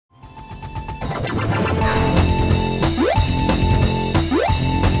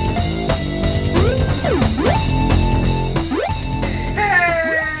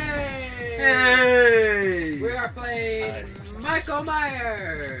Michael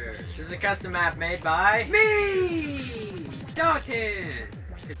Myers. This is a custom map made by Me, Dalton.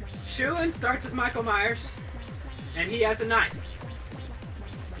 Shulin starts as Michael Myers, and he has a knife.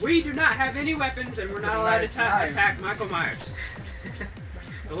 We do not have any weapons, and we're not allowed to attack Michael Myers.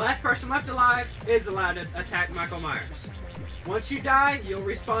 The last person left alive is allowed to attack Michael Myers. Once you die, you'll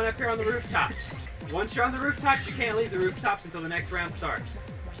respawn up here on the rooftops. Once you're on the rooftops, you can't leave the rooftops until the next round starts.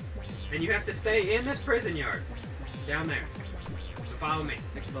 And you have to stay in this prison yard, down there. So follow me.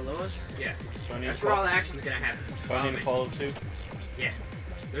 like below us. Yeah, that's where all the action's gonna happen. Do I need to follow too? Yeah,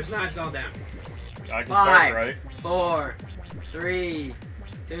 there's knives all down. I can 5, start, right? 4, 3,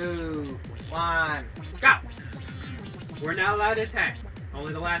 2, 1. Go! We're not allowed to attack.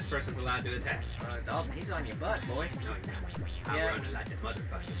 Only the last person's allowed to attack. Dalton, he's on your butt, boy. No, you're not. I'm Yeah. running like that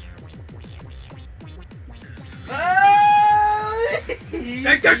motherfucker.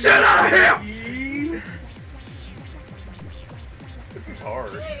 Shake the shit out of him! This is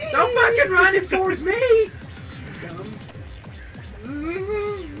hard. Don't fucking run him towards me!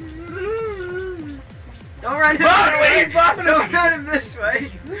 Don't run him this way! Don't run him this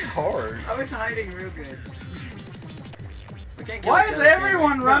way! This is hard. I was hiding real good. We can't kill Why each is other,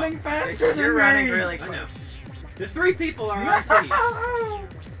 everyone can running we? faster Because than you're running me? really I quick. know. The 3 people are on teams.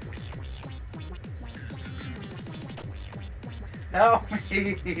 Help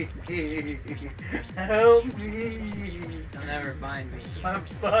me! Help me! You'll never find me. My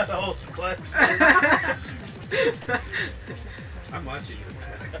butthole's clutched. I'm watching this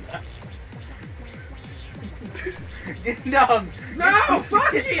happen. Get down! No!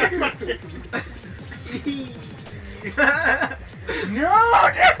 Fuck you! No!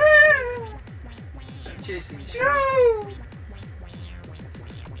 I'm chasing you. No!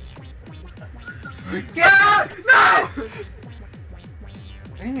 Get out! No!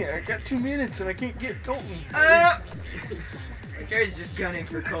 Dang it, I got 2 minutes and I can't get Colton. Gary's just gunning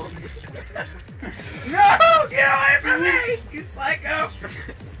for Colton. No! Get away from me! You psycho!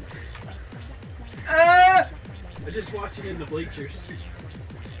 I'm just watching in the bleachers.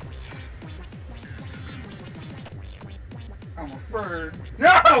 I'm a bird.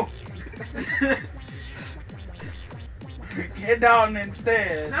 No! Get down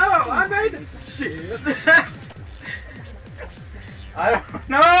instead. No, I made the shit. I don't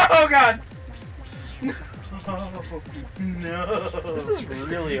know. Oh God. No. No. This is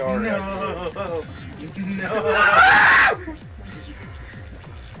really hard. No. No.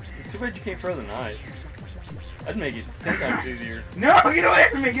 Too bad you can't throw the knife. I'd make it 10 times easier. No, get away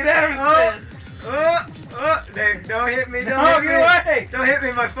from me. Get out of it instead. There, don't hit me, don't No, hit me. get away. Don't hit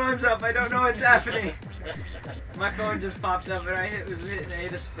me, my phone's up, I don't know what's happening. My phone just popped up and I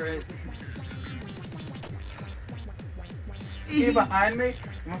hit a sprint. Is he behind me?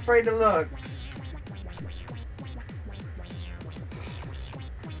 I'm afraid to look.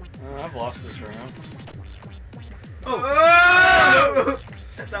 I've lost this round. Oh!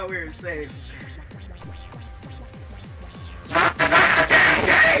 I thought we were safe.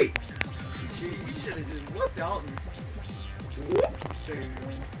 You should have just whooped Dalton. There you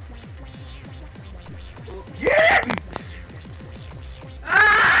go. Get him!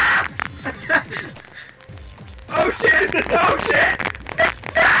 Ah! Oh shit! Oh shit!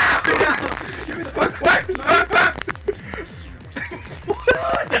 Give me the fuck back!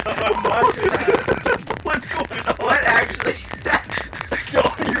 I'm watching that. What's going on? What actually?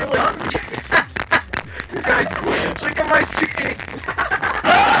 Look at my screen.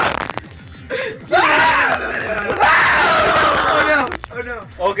 Oh no! Oh no!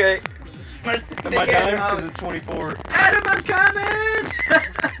 Okay. Let's do Am it I again. done? Because it's 24. Adam, I'm coming!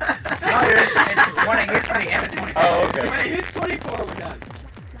 No, it's when it gets to the end of 24. Oh, okay. When it hits 24, we're done.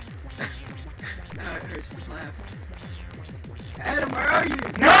 Oh, it hurts to laugh. Adam, where are you?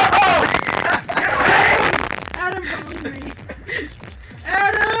 No! Adam, follow me!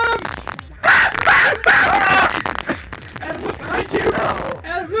 Adam! Adam, look behind you!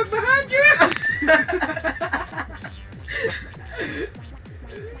 Adam, look behind you!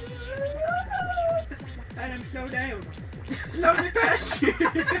 Adam, slow down. Slow me past you!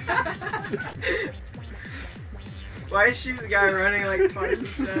 Why is she the guy running like twice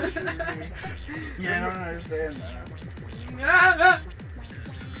as fast as me? Yeah, I don't understand that.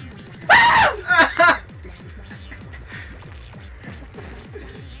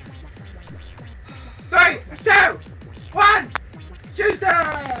 3, 2, 1, choose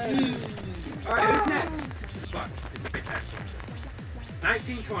time! Alright, who's next? Fuck, it's way past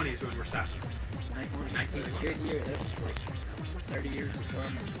 1920 is when we're stopping. 1920. Good year. That was like 30 years before.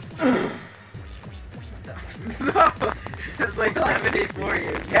 No! That's like 74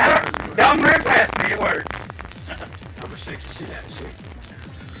 years. Yeah, don't run past me at work. I'm gonna shake the shit out of you.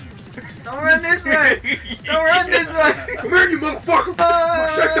 Don't run this way! Don't run this way! Come here, you motherfucker!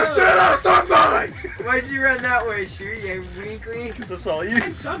 Shake the shit out of somebody! Why'd you run that way, Shoot? You weakling? Cause I saw you.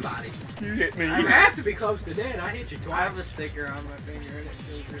 Hit somebody. You hit me. You have to be close to dead. I hit you I twice. have a sticker on my finger and it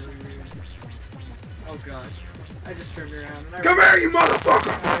feels really weird. Oh god. I just turned around and I Come here, you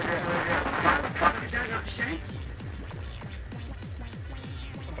motherfucker! Is that not shanky?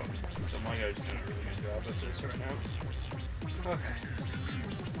 So my guy's doing a really good job at this right now. Okay.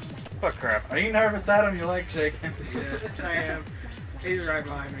 Oh crap. Are you nervous, Adam? Your leg shaking? Yeah, I am. He's right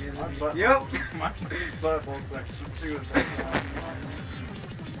behind me, My isn't butt, he? Yep. my butt won't flex when she was back.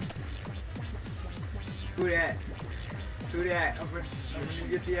 Who that? Who that? I'm gonna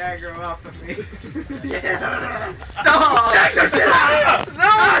get the aggro off of me. Yeah. No! Shake the shit out of No!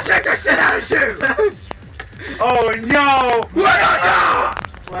 Shake the shit out of you! Oh no! Woo!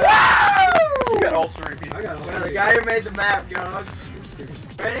 You got all three people. I got all Well, the three. guy who made the map, dog.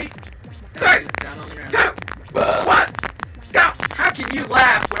 Ready? Three, Down on the ground. 2, 1, go! How can you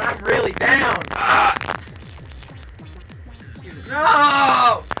laugh when I'm really down?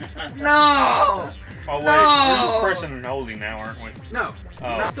 No! No! Oh wait, No! we're just pressing and holding now, aren't we? No.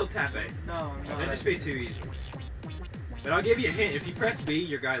 Oh. Let's still tap A. No, no. That'd just be too easy. But I'll give you a hint. If you press B,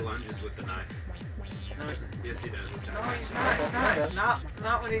 your guy lunges with the knife. No, Yes, he does. That's no, how I he's got you. not. He's not.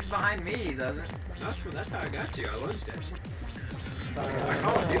 Not when he's behind me, he doesn't. That's how I got you. I lunged at you. I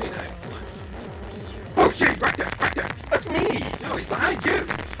call it Dewey knife. Lunge. Oh shit, right there, right there! That's me! No, he's behind you.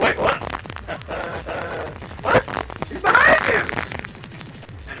 Wait, what? What? He's behind you!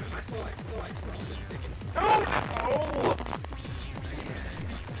 Adam, am I still like thinking? Oh!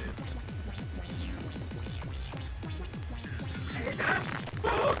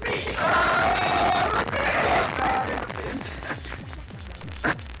 Hold me!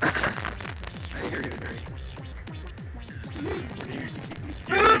 You're gonna hurt.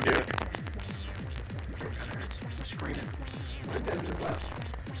 You can do it. Throat kinda hurts. I'm screaming. It does as well.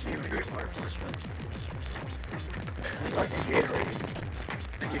 So you want to drink water first, bud? Like a Gatorade.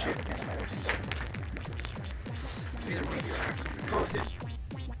 Thank you, Shane. Either one of you are. Call it, dude.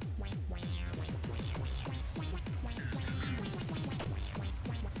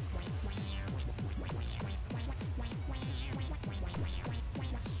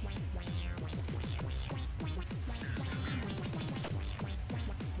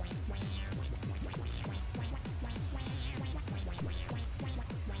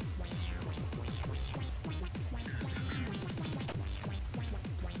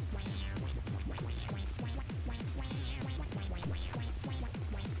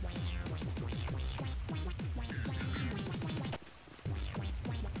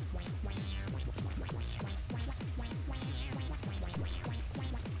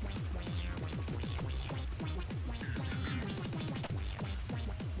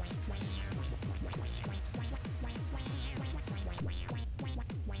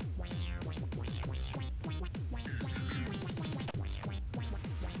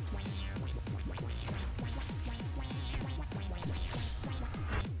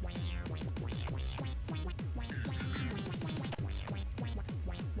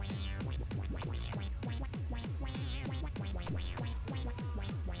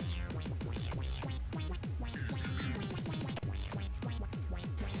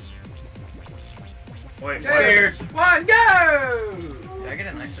 Wait, Scared. One, go! Did I get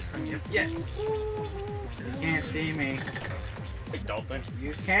a knife this time? Yep. Yes. You can't see me. Big dolphin.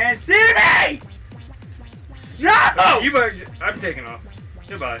 You can't see me! No! Oh, you better. I'm taking off.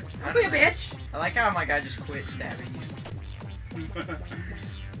 Goodbye. I Be a don't know. bitch. I like how my guy just quit stabbing you.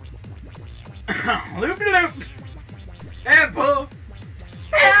 Loop de loop. And pull.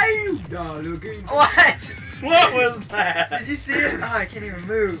 Hey, you dog looking. What? What was that? Did you see it? Oh, I can't even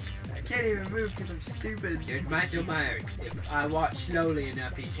move. I can't even move because I'm stupid. Dude, Michael Myers. If I watch slowly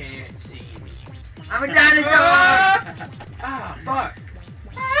enough, he can't see me. I'm a dinosaur! Ah, fuck.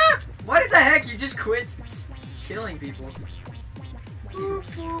 What the heck? You just quit killing people. He like,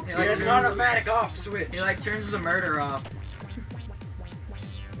 There's an turns, automatic off switch. he like turns the murder off.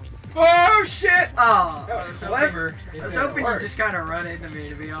 Oh shit! Oh, That was I was clever. I was hoping you just kind of run into me,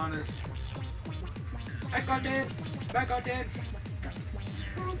 to be honest. I got dead. I got dead.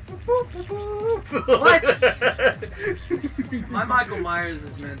 What? My Michael Myers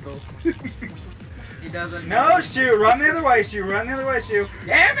is mental. He doesn't. No, know. Shoe. Run the other way, Shoe. Run the other way, Shoe.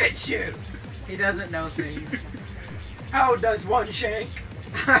 Damn it, shoot! He doesn't know things. How does one shank?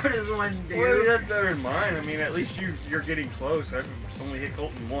 How does one Well, do? that's better than mine. I mean, at least you're getting close. I've only hit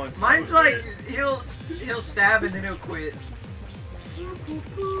Colton once. Mine's That was like it. he'll stab and then he'll quit.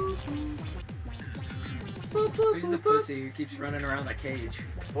 Who's the pussy who keeps running around the cage?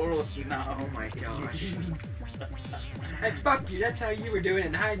 Totally not. Oh my gosh. Hey, fuck you. That's how you were doing it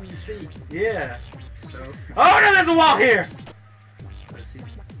in hide and seek. Yeah. So, Oh no, there's a wall here! pussy.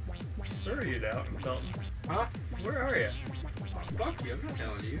 Where are you now, Dalton? Huh? Where are you? Oh, fuck you. I'm not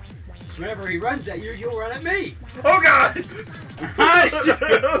telling you. So whenever he runs at you, you'll run at me. Oh God!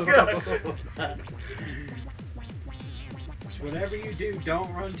 Oh god! So whatever you do,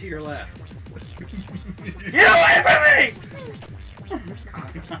 don't run to your left. Get away from me!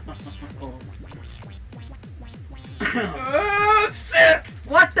 Oh shit!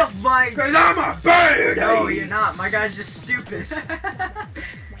 What the my? Cause I'm a bird! No, you're not. My guy's just stupid.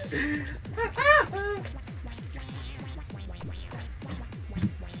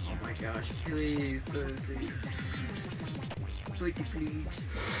 Oh my gosh, please, pussy. Pussy,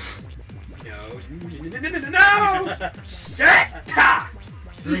 please. No. No! Shit!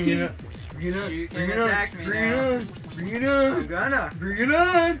 Bring it up. Bring it up. You Bring can it attack up. me Bring now. it on. Bring it I'm on. gonna. Bring it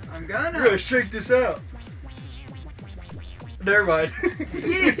on. I'm We're gonna gonna. shake this out. Never mind.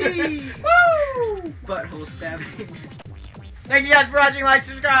 Yee! Woo! Butthole stabbing. Thank you guys for watching. Like,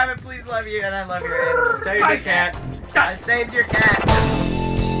 subscribe, and please love you. And I love your animals. Save the cat. I saved your cat.